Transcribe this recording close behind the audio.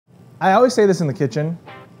I always say this in the kitchen,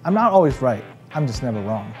 I'm not always right, I'm just never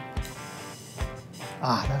wrong.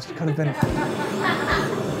 Ah, that could have been.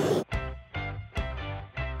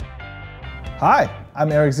 Hi,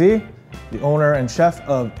 I'm Eric Z, the owner and chef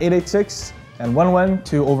of 886 and Wewen,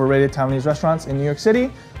 two overrated Taiwanese restaurants in New York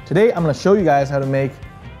City. Today, I'm gonna show you guys how to make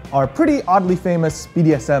our pretty oddly famous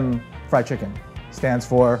BDSM fried chicken. Stands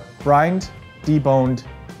for brined, deboned,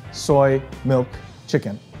 soy milk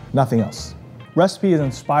chicken, nothing else. Recipe is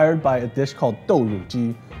inspired by a dish called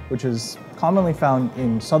douruji, which is commonly found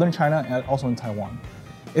in southern China and also in Taiwan.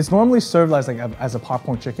 It's normally served as a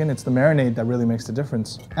popcorn chicken. It's the marinade that really makes the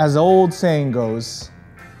difference. As the old saying goes,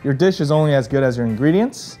 your dish is only as good as your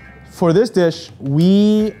ingredients. For this dish,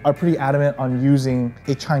 we are pretty adamant on using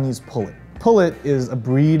a Chinese pullet. Pullet is a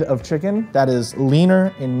breed of chicken that is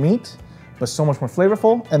leaner in meat, but so much more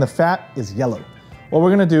flavorful, and the fat is yellow. What we're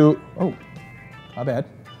gonna do, oh, my bad,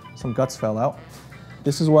 some guts fell out.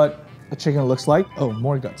 This is what a chicken looks like. Oh,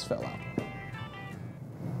 more guts fell out.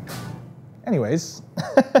 Anyways,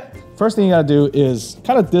 first thing you gotta do is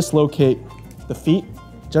kind of dislocate the feet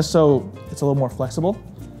just so it's a little more flexible.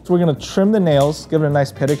 So we're gonna trim the nails, give it a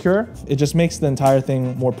nice pedicure. It just makes the entire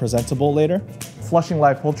thing more presentable later. Flushing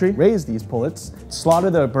live poultry, raise these pullets,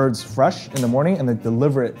 slaughter the birds fresh in the morning and then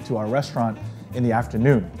deliver it to our restaurant in the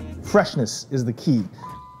afternoon. Freshness is the key.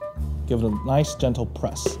 Give it a nice gentle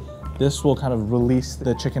press. This will kind of release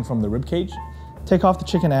the chicken from the rib cage. Take off the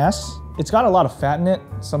chicken ass. It's got a lot of fat in it.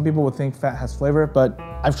 Some people would think fat has flavor, but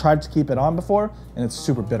I've tried to keep it on before and it's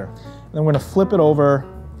super bitter. Then we're gonna flip it over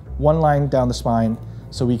one line down the spine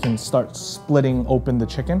so we can start splitting open the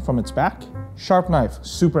chicken from its back. Sharp knife,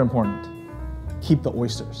 super important. Keep the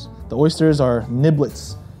oysters. The oysters are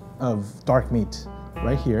niblets of dark meat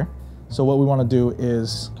right here. So what we wanna do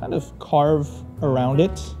is kind of carve around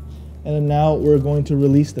it. And then now we're going to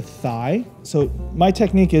release the thigh. So my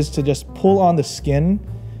technique is to just pull on the skin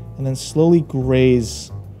and then slowly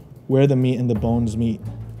graze where the meat and the bones meet.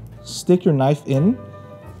 Stick your knife in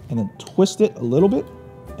and then twist it a little bit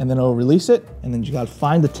and then it'll release it. And then you gotta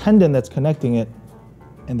find the tendon that's connecting it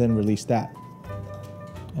and then release that.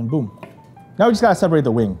 And boom. Now we just gotta separate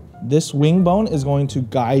the wing. This wing bone is going to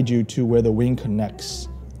guide you to where the wing connects.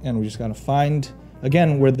 And we just gotta find,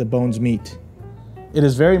 again, where the bones meet. It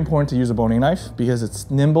is very important to use a boning knife because it's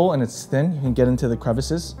nimble and it's thin. You can get into the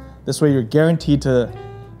crevices. This way you're guaranteed to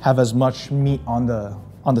have as much meat on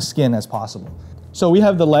the skin as possible. So we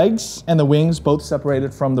have the legs and the wings both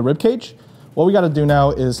separated from the rib cage. What we gotta do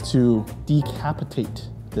now is to decapitate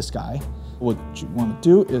this guy. What you wanna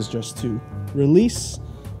do is just to release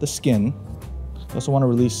the skin. You also wanna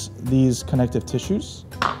release these connective tissues.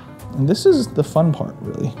 And this is the fun part,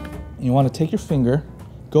 really. You wanna take your finger,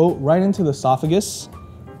 go right into the esophagus,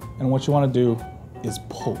 and what you want to do is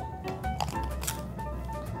pull.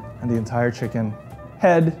 And the entire chicken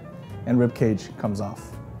head and rib cage comes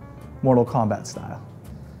off, Mortal Kombat style.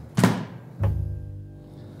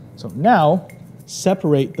 So now,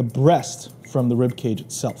 separate the breast from the rib cage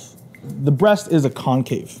itself. The breast is a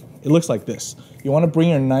concave. It looks like this. You want to bring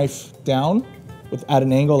your knife down at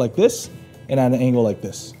an angle like this and at an angle like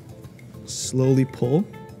this. Slowly pull,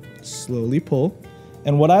 slowly pull.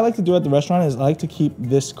 And what I like to do at the restaurant is I like to keep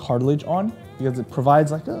this cartilage on because it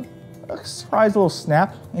provides like a surprise little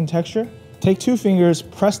snap in texture. Take two fingers,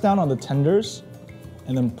 press down on the tenders,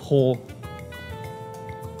 and then pull.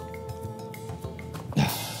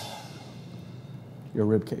 Your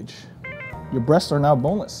rib cage. Your breasts are now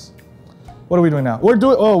boneless. What are we doing now? We're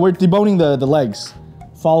deboning the legs.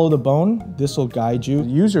 Follow the bone, this will guide you.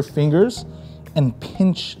 Use your fingers and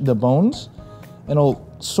pinch the bones, and it'll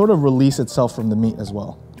sort of release itself from the meat as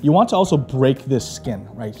well. You want to also break this skin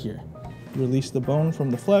right here. Release the bone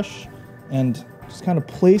from the flesh and just kind of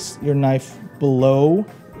place your knife below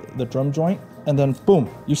the drum joint and then boom,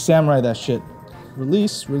 you samurai that shit.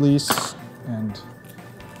 Release, release, and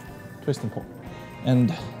twist and pull.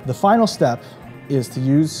 And the final step is to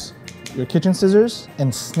use your kitchen scissors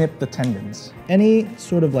and snip the tendons. Any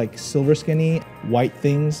sort of like silver skinny white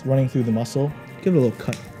things running through the muscle, give it a little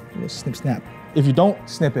cut, a little snip snap. If you don't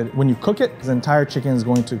snip it, when you cook it, the entire chicken is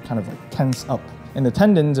going to kind of like tense up. And the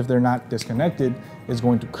tendons, if they're not disconnected, is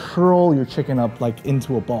going to curl your chicken up like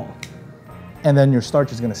into a ball. And then your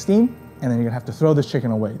starch is gonna steam, and then you're gonna have to throw this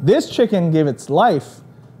chicken away. This chicken gave its life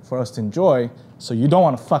for us to enjoy, so you don't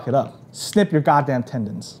wanna fuck it up. Snip your goddamn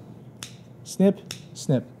tendons. Snip,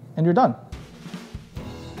 snip, and you're done.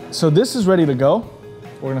 So this is ready to go.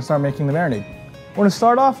 We're gonna start making the marinade. We're gonna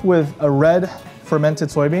start off with a red fermented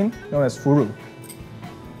soybean known as furu.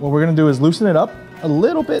 What we're gonna do is loosen it up a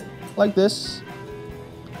little bit like this.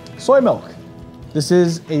 Soy milk. This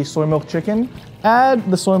is a soy milk chicken. Add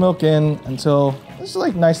the soy milk in until it's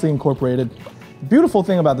like nicely incorporated. The beautiful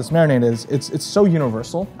thing about this marinade is it's so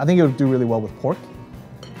universal. I think it would do really well with pork.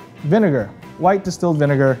 Vinegar, white distilled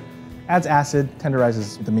vinegar, adds acid,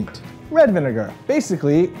 tenderizes the meat. Red vinegar,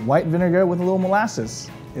 basically white vinegar with a little molasses.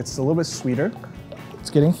 It's a little bit sweeter. It's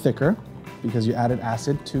getting thicker because you added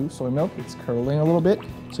acid to soy milk. It's curdling a little bit,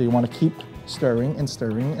 so you want to keep stirring and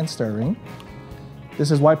stirring and stirring. This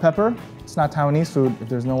is white pepper. It's not Taiwanese food if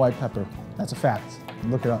there's no white pepper. That's a fact.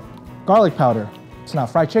 Look it up. Garlic powder. It's not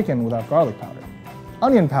fried chicken without garlic powder.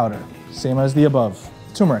 Onion powder, same as the above.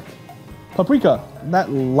 Turmeric. Paprika, that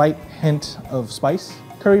light hint of spice.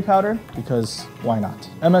 Curry powder, because why not?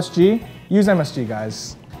 MSG, use MSG,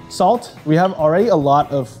 guys. Salt, we have already a lot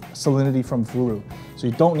of salinity from furu, so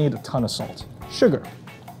you don't need a ton of salt. Sugar,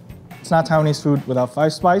 it's not Taiwanese food without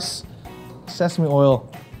 5-spice. Sesame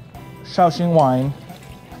oil, Shaoxing wine.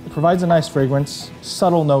 It provides a nice fragrance,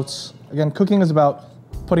 subtle notes. Again, cooking is about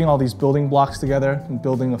putting all these building blocks together and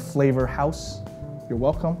building a flavor house. You're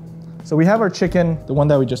welcome. So we have our chicken, the one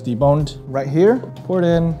that we just deboned, right here. Pour it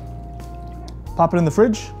in, pop it in the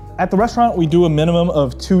fridge. At the restaurant, we do a minimum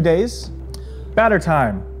of 2 days. Batter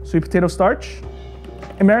time, sweet potato starch.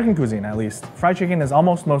 American cuisine, at least. Fried chicken is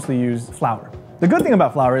almost mostly used flour. The good thing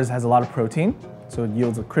about flour is it has a lot of protein, so it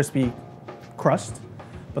yields a crispy crust.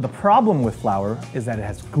 But the problem with flour is that it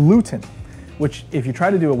has gluten, which if you try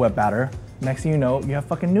to do a wet batter, next thing you know, you have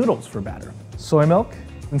fucking noodles for batter. Soy milk,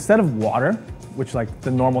 instead of water, which like the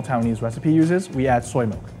normal Taiwanese recipe uses, we add soy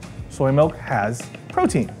milk. Soy milk has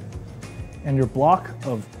protein. And your block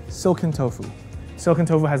of silken tofu. Silken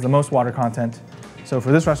tofu has the most water content. So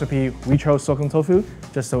for this recipe, we chose silken tofu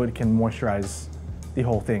just so it can moisturize the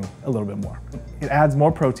whole thing a little bit more. It adds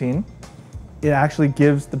more protein. It actually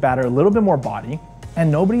gives the batter a little bit more body, and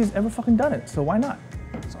nobody's ever fucking done it, so why not?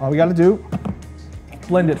 So all we gotta do,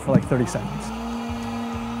 blend it for like 30 seconds.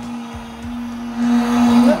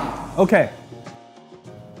 Okay.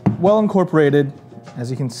 Well incorporated. As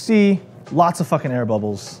you can see, lots of fucking air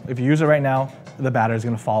bubbles. If you use it right now, the batter is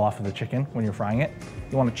gonna fall off of the chicken when you're frying it.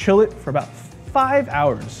 You wanna chill it for about 5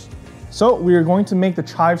 hours. So we are going to make the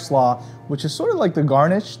chive slaw, which is sort of like the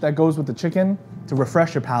garnish that goes with the chicken to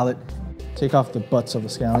refresh your palate. Take off the butts of the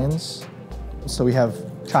scallions. So we have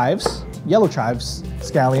chives, yellow chives,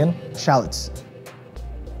 scallion, shallots.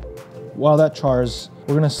 While that chars,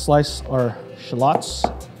 we're gonna slice our shallots,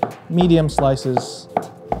 medium slices.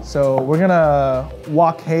 So we're gonna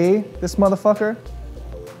wok hay this motherfucker.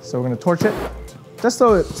 So we're gonna torch it, just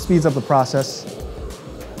so it speeds up the process.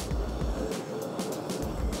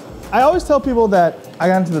 I always tell people that I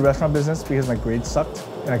got into the restaurant business because my grades sucked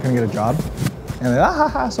and I couldn't get a job. And they're like, ah ha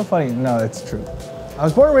ha, so funny. No, it's true. I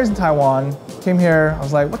was born and raised in Taiwan, came here, I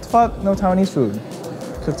was like, what the fuck, no Taiwanese food.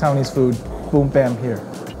 Cook Taiwanese food, boom, bam, here.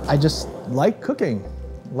 I just like cooking,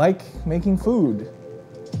 like making food.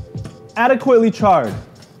 Adequately charred.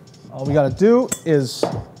 All we gotta do is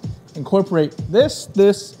incorporate this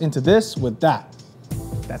into this with that.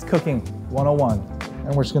 That's cooking 101.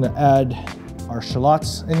 And we're just gonna add our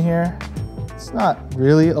shallots in here. It's not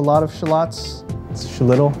really a lot of shallots, it's a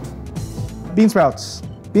little. Bean sprouts.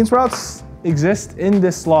 Bean sprouts exist in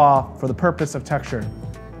this slaw for the purpose of texture.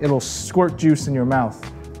 It'll squirt juice in your mouth.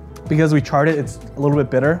 Because we charred it, it's a little bit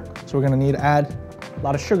bitter, so we're gonna need to add a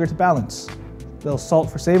lot of sugar to balance. A little salt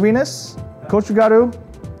for savoriness. Gochugaru,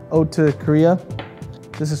 ode to Korea.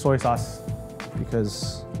 This is soy sauce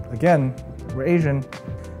because, again, we're Asian.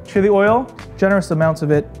 Chili oil, generous amounts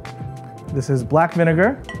of it. This is black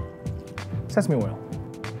vinegar, sesame oil.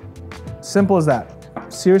 Simple as that.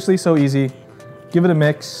 Seriously, so easy. Give it a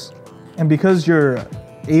mix. And because your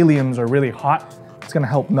aliums are really hot, it's gonna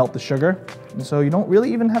help melt the sugar. And so you don't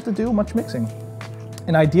really even have to do much mixing.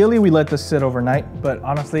 And ideally, we let this sit overnight, but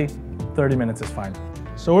honestly, 30 minutes is fine.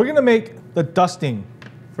 So we're gonna make the dusting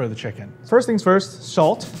for the chicken. First things first,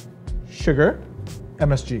 salt, sugar,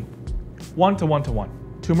 MSG. 1 to 1 to 1.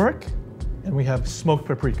 Turmeric, and we have smoked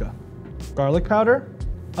paprika. Garlic powder,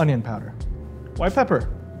 onion powder. White pepper,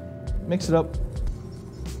 mix it up.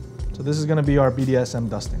 So this is gonna be our BDSM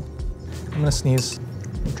dusting. I'm gonna sneeze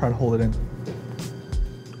and try to hold it in.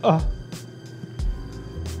 I'm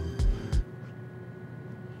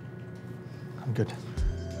good.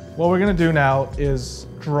 What we're gonna do now is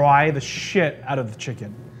dry the shit out of the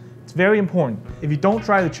chicken. It's very important. If you don't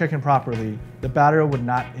dry the chicken properly, the batter would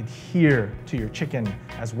not adhere to your chicken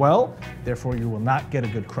as well, therefore you will not get a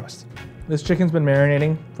good crust. This chicken's been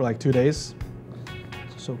marinating for like 2 days.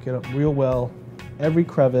 Soak it up real well, every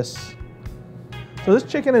crevice. So this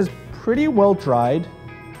chicken is pretty well dried.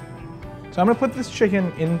 So I'm gonna put this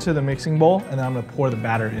chicken into the mixing bowl and then I'm gonna pour the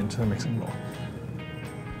batter into the mixing bowl.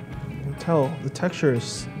 tell the texture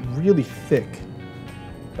is really thick.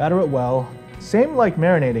 Batter it well. Same like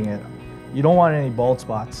marinating it. You don't want any bald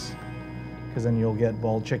spots because then you'll get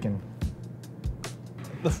bald chicken.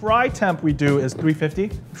 The fry temp we do is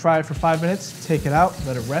 350. Fry it for 5 minutes, take it out,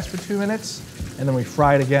 let it rest for 2 minutes, and then we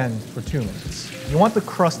fry it again for 2 minutes. You want the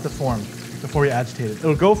crust to form before you agitate it.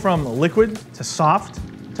 It'll go from liquid to soft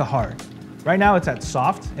to hard. Right now it's at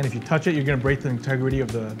soft, and if you touch it, you're gonna break the integrity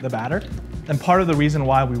of the batter. And part of the reason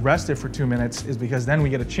why we rest it for 2 minutes is because then we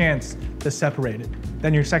get a chance to separate it.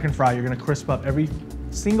 Then your second fry, you're gonna crisp up every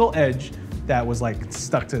single edge that was like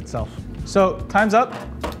stuck to itself. So time's up.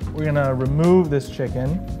 We're gonna remove this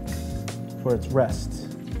chicken for its rest.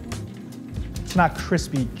 It's not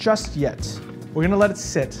crispy just yet. We're gonna let it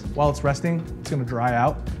sit while it's resting. It's gonna dry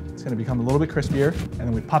out. It's gonna become a little bit crispier, and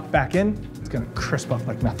then we pop it back in. It's gonna crisp up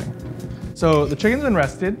like nothing. So the chicken's been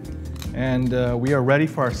rested, and we are ready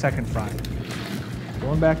for our second fry.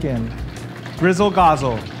 Going back in. Grizzle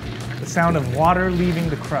gozzle. The sound of water leaving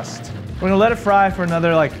the crust. We're gonna let it fry for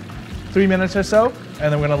another like 3 minutes or so,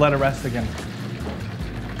 and then we're gonna let it rest again.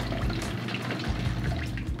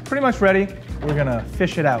 Pretty much ready. We're gonna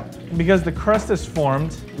fish it out. And because the crust is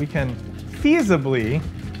formed, we can feasibly,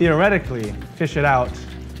 theoretically, fish it out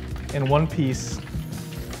in one piece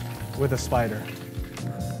with a spider.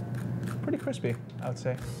 Pretty crispy, I would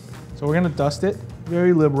say. So we're gonna dust it,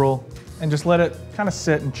 very liberal, and just let it kind of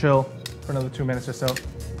sit and chill for another 2 minutes or so.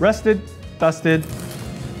 Rested, dusted.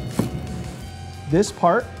 This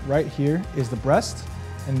part right here is the breast,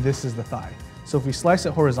 and this is the thigh. So if we slice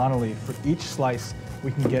it horizontally, for each slice,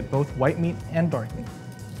 we can get both white meat and dark meat.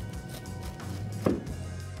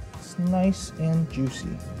 It's nice and juicy.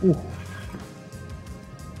 Ooh.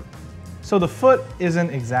 So the foot isn't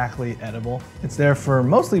exactly edible. It's there for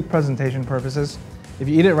mostly presentation purposes. If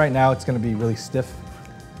you eat it right now, it's gonna be really stiff,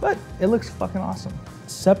 but it looks fucking awesome.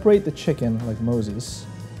 Separate the chicken like Moses.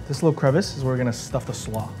 This little crevice is where we're gonna stuff the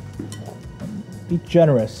slaw. Be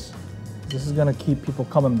generous. This is gonna keep people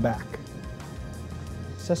coming back.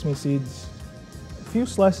 Sesame seeds, a few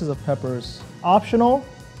slices of peppers. Optional.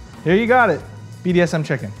 Here you got it, BDSM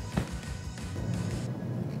chicken.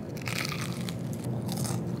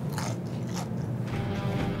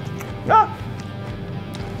 Ah,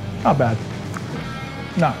 not bad.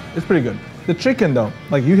 No, it's pretty good. The chicken though,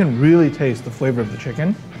 like you can really taste the flavor of the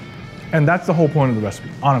chicken. And that's the whole point of the recipe,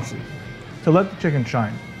 honestly. To let the chicken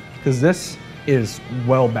shine. Because this is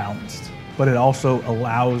well balanced, but it also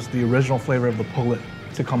allows the original flavor of the pullet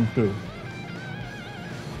to come through.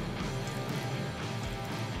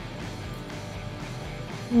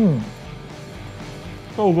 Mmm.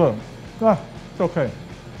 So good. Ah, it's okay.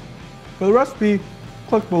 For the recipe,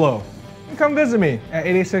 click below. And come visit me at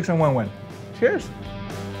 86 and Wewen. Cheers.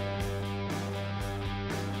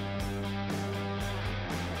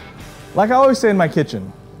 Like I always say in my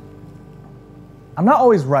kitchen, I'm not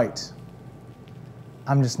always right.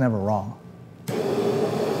 I'm just never wrong.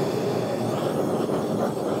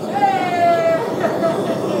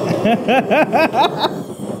 Hey!